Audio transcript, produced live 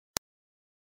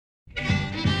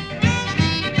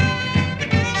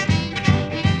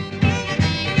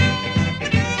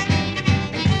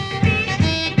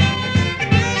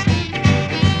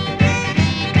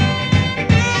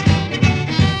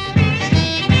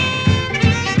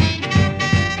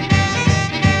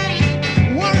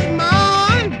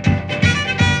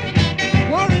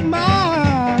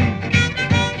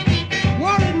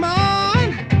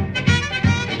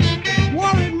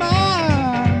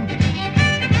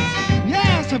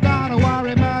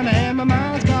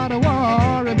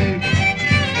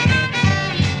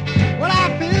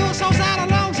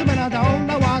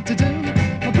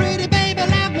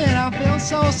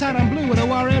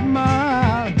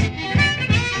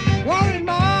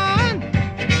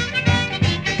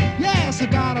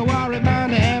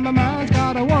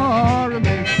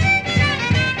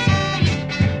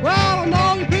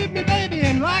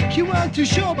not too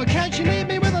sure, but can't you leave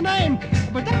me with a name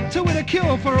of a doctor with a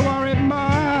cure for a worried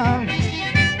mind?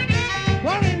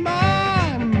 Worried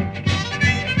mind.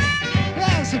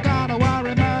 Yes, I got a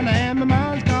worried mind, and my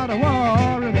mind's got a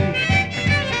worry me.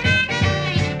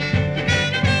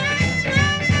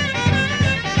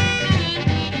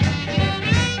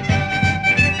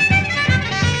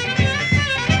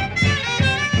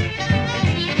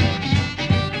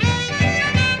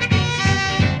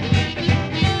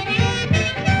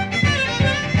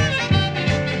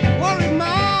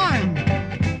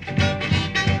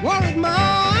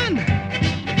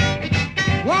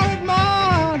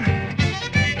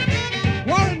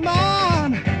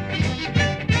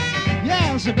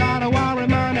 I got a worry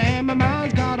mind, and my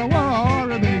mind's got a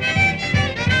worry me.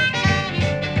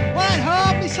 Well, it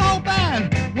hurt me so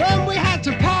bad when we had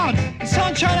to part. The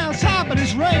sunshine outside, but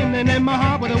it's raining in my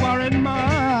heart with a worried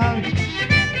mind.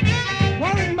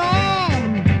 Worried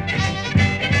mind.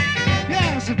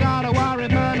 Yes, I got a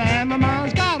worried mind, and my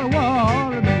mind's got a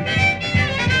worry me.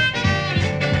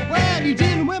 Well, you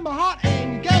dealing with my heart,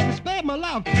 and you gave me spare my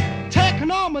love,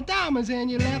 taking all my diamonds, and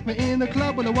you left me in the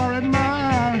club with a worried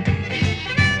mind.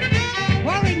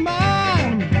 Worried mind.